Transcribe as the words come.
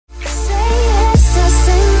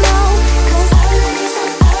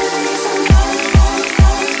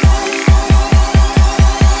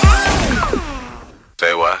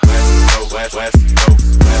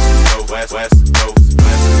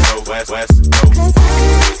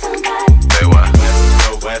Say what?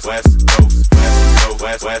 West, west, coast,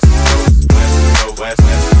 west, west, coast, west, west,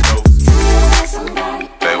 coast.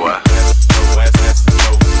 Say what?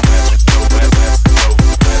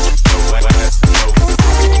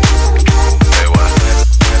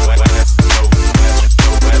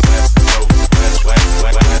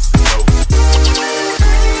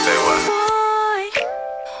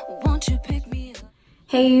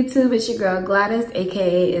 Hey YouTube, it's your girl Gwladys,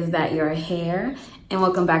 aka Is That Your Hair, and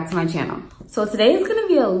welcome back to my channel. So today is gonna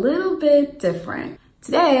be a little bit different.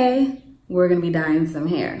 Today, we're gonna be dyeing some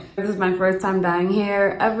hair. This is my first time dyeing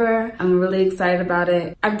hair ever. I'm really excited about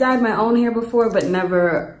it. I've dyed my own hair before, but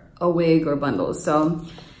never a wig or bundles, so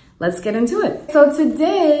let's get into it. So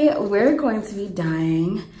today, we're going to be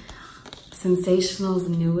dyeing Sensationnel's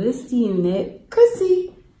newest unit,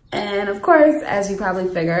 Chrissy. And of course, as you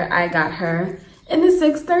probably figure, I got her in the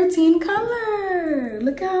 613 color.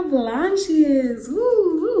 Look how blonde she is.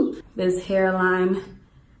 Woo, woo. This hairline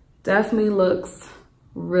definitely looks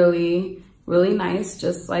really, really nice,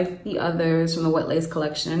 just like the others from the Wet Lace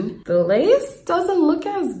collection. The lace doesn't look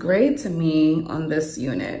as great to me on this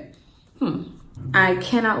unit. I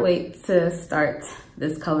cannot wait to start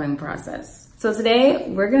this coloring process. So today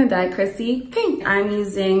we're gonna dye Chrissy pink. I'm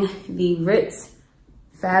using the Rit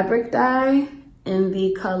fabric dye in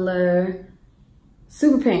the color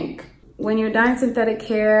Super Pink. When you're dyeing synthetic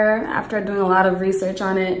hair, after doing a lot of research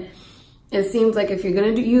on it, it seems like if you're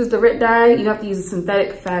gonna use the Rit dye, you have to use a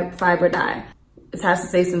synthetic fiber dye. It has to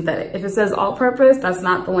say synthetic. If it says all-purpose, that's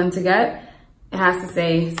not the one to get. It has to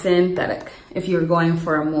say synthetic if you're going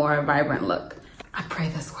for a more vibrant look. I pray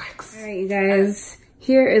this works. All right, you guys,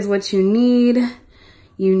 here is what you need.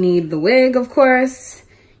 You need the wig, of course.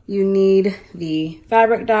 You need the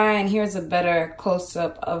fabric dye, and here's a better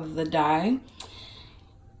close-up of the dye.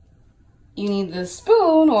 You need the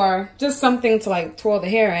spoon or just something to like twirl the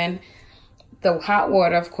hair in. The hot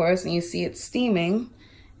water, of course, and you see it steaming.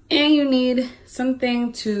 And you need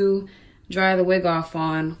something to dry the wig off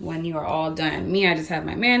on when you are all done. Me, I just have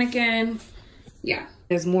my mannequin. Yeah,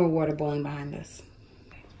 there's more water boiling behind this.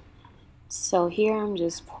 So here I'm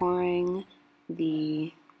just pouring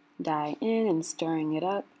the dye in and stirring it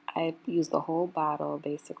up. I use the whole bottle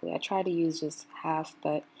basically. I try to use just half,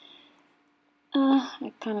 but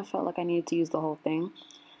I kind of felt like I needed to use the whole thing.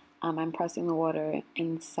 I'm pressing the water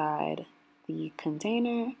inside the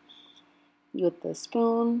container with the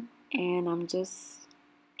spoon, and I'm just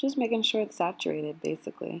making sure it's saturated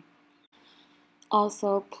basically.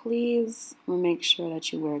 Also, please make sure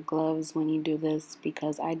that you wear gloves when you do this,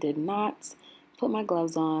 because I did not put my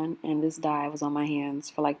gloves on and this dye was on my hands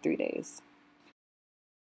for like 3 days.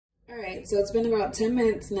 Alright, so it's been about 10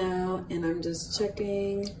 minutes now, and I'm just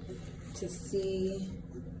checking to see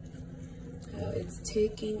how it's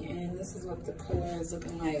taking, and this is what the color is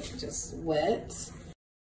looking like, just wet.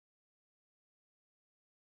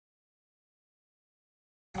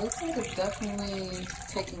 Looks like it's definitely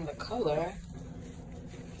taking the color,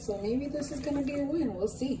 so maybe this is gonna be a win. We'll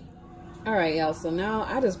see. All right, y'all, so now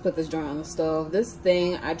I just put this joint on the stove. This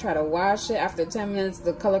thing, I try to wash it. After 10 minutes,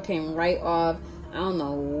 the color came right off. I don't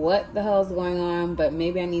know what the hell is going on, but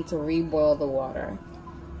maybe I need to reboil the water.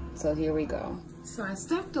 So here we go. So I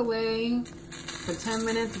stepped away for 10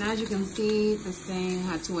 minutes, and as you can see, this thing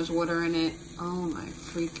had too much water in it. Oh my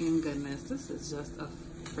freaking goodness. This is just a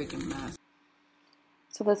freaking mess.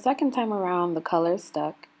 So the second time around, the color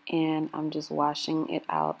stuck, and I'm just washing it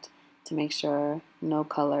out to make sure no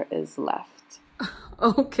color is left.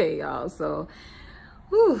 Okay, y'all, so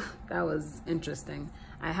whew, that was interesting.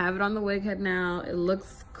 I have it on the wig head now. It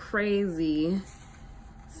looks crazy.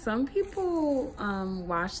 Some people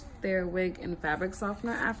wash their wig in fabric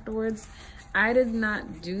softener afterwards. I did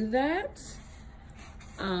not do that.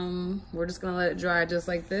 We're just gonna let it dry just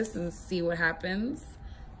like this and see what happens.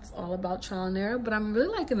 It's all about trial and error, but I'm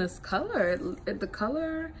really liking this color. The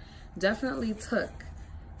color definitely took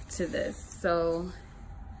to this, so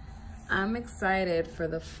I'm excited for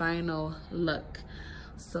the final look.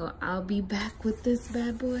 So I'll be back with this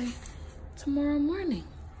bad boy tomorrow morning.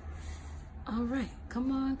 All right,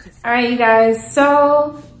 come on, Chrissy. All right, you guys,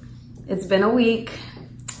 so it's been a week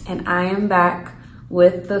and I am back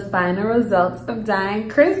with the final results of dyeing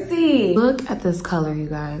Chrissy. Look at this color, you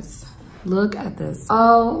guys. Look at this.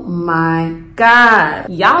 Oh my God.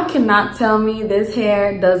 Y'all cannot tell me this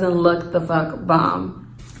hair doesn't look the fuck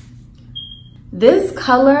bomb. This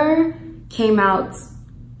color came out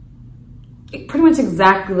pretty much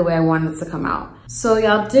exactly the way I wanted it to come out. So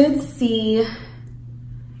y'all did see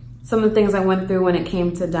some of the things I went through when it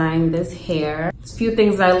came to dyeing this hair. A few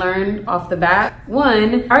things that I learned off the bat.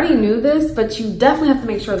 One, I already knew this, but you definitely have to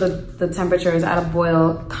make sure the temperature is at a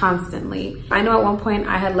boil constantly. I know at one point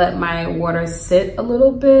I had let my water sit a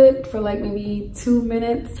little bit for like maybe 2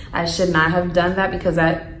 minutes. I should not have done that because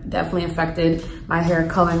that definitely affected my hair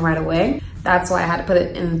coloring right away. That's why I had to put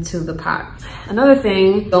it into the pot. Another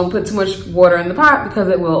thing, don't put too much water in the pot because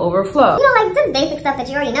it will overflow. You know, like just basic stuff that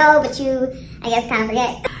you already know, but you, I guess, kind of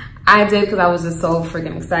forget. I did because I was just so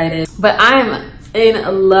freaking excited. But I'm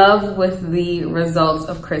in love with the results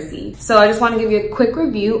of Chrissy. So I just want to give you a quick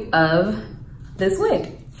review of this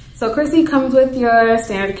wig. So Chrissy comes with your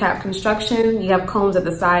standard cap construction. You have combs at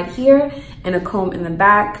the side here and a comb in the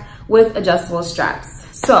back with adjustable straps.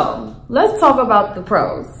 So let's talk about the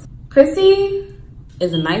pros. Chrissy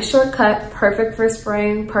is a nice short cut, perfect for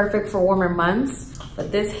spring, perfect for warmer months.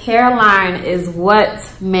 But this hairline is what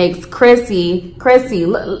makes Chrissy,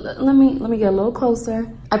 let me get a little closer.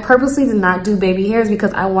 I purposely did not do baby hairs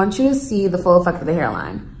because I want you to see the full effect of the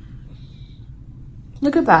hairline.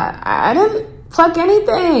 Look at that. I didn't pluck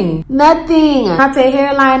anything. Nothing. Not a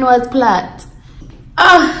hairline was plucked.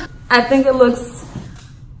 I think it looks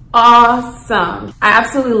awesome. I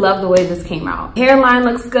absolutely love the way this came out. Hairline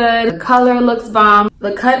looks good. The color looks bomb.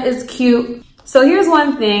 The cut is cute. So here's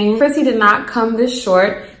one thing. Chrissy did not come this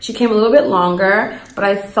short. She came a little bit longer, but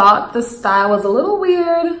I thought the style was a little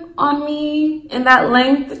weird on me in that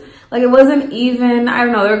length. Like it wasn't even, I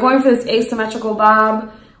don't know, they were going for this asymmetrical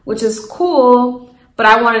bob, which is cool, but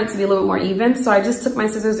I wanted it to be a little bit more even. So I just took my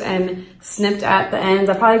scissors and snipped at the ends.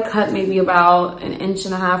 I probably cut maybe about 1.5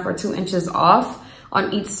 inches or 2 inches off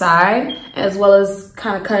on each side, as well as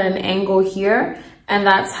kind of cut an angle here. And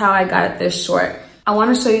that's how I got it this short. I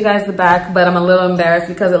want to show you guys the back, but I'm a little embarrassed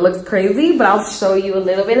because it looks crazy, but I'll show you a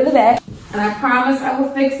little bit of the back. And I promise I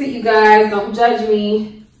will fix it, you guys. Don't judge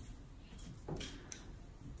me.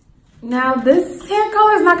 Now, this hair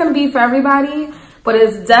color is not going to be for everybody, but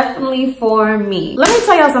it's definitely for me. Let me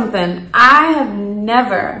tell y'all something. I have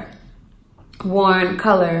never worn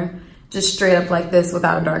color just straight up like this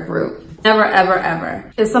without a dark root. Never, ever,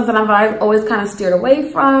 ever. It's something I've always kind of steered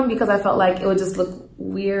away from because I felt like it would just look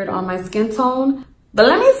weird on my skin tone. But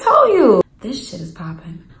let me tell you, this shit is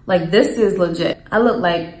popping. Like, this is legit. I look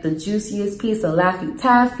like the juiciest piece of Laffy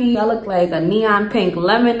Taffy. I look like a neon pink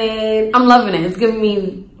lemonade. I'm loving it. It's giving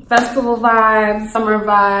me festival vibes, summer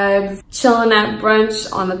vibes, chilling at brunch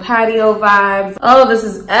on the patio vibes. Oh, this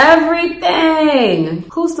is everything.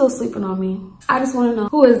 Who's still sleeping on me? I just want to know,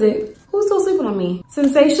 who is it? Who's still sleeping on me?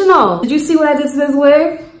 Sensational. Did you see what I did to this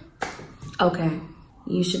wig? Okay,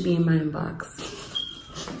 you should be in my inbox.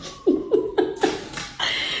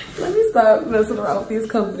 Let me stop messing around with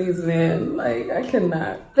these companies, man. Like, I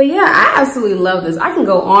cannot. But yeah, I absolutely love this. I can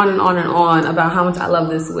go on and on and on about how much I love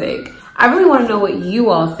this wig. I really want to know what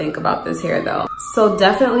you all think about this hair though. So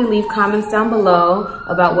definitely leave comments down below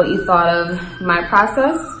about what you thought of my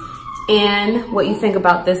process and what you think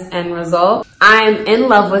about this end result. I'm in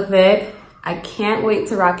love with it. I can't wait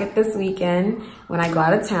to rock it this weekend when I go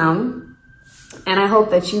out of town. And I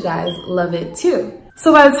hope that you guys love it too.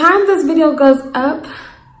 So by the time this video goes up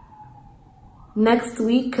next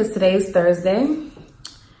week, because today's Thursday,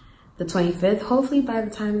 the 25th, hopefully by the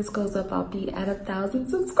time this goes up, I'll be at 1,000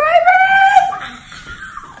 subscribers.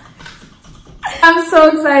 I'm so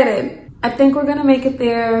excited. I think we're gonna make it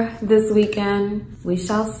there this weekend. We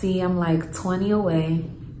shall see. I'm like 20 away.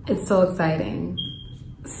 It's so exciting.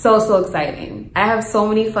 So exciting. I have so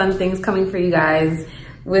many fun things coming for you guys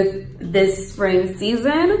with this spring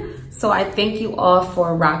season. So I thank you all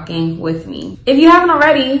for rocking with me. If you haven't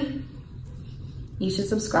already, you should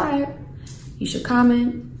subscribe. You should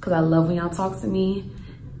comment, because I love when y'all talk to me.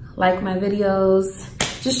 Like my videos.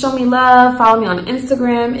 Just show me love. Follow me on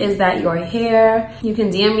Instagram. Is that your hair? You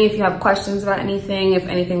can DM me if you have questions about anything. If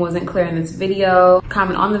anything wasn't clear in this video,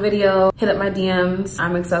 comment on the video. Hit up my DMs.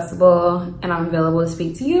 I'm accessible and I'm available to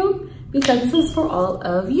speak to you because this is for all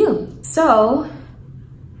of you. So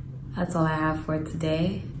that's all I have for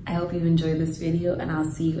today. I hope you enjoyed this video and I'll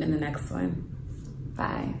see you in the next one.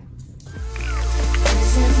 Bye.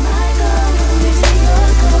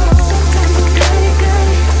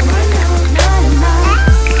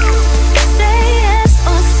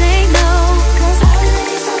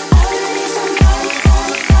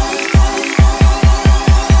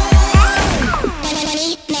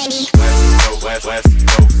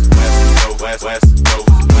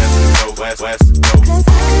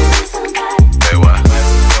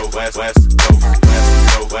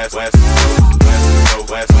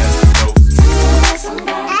 West.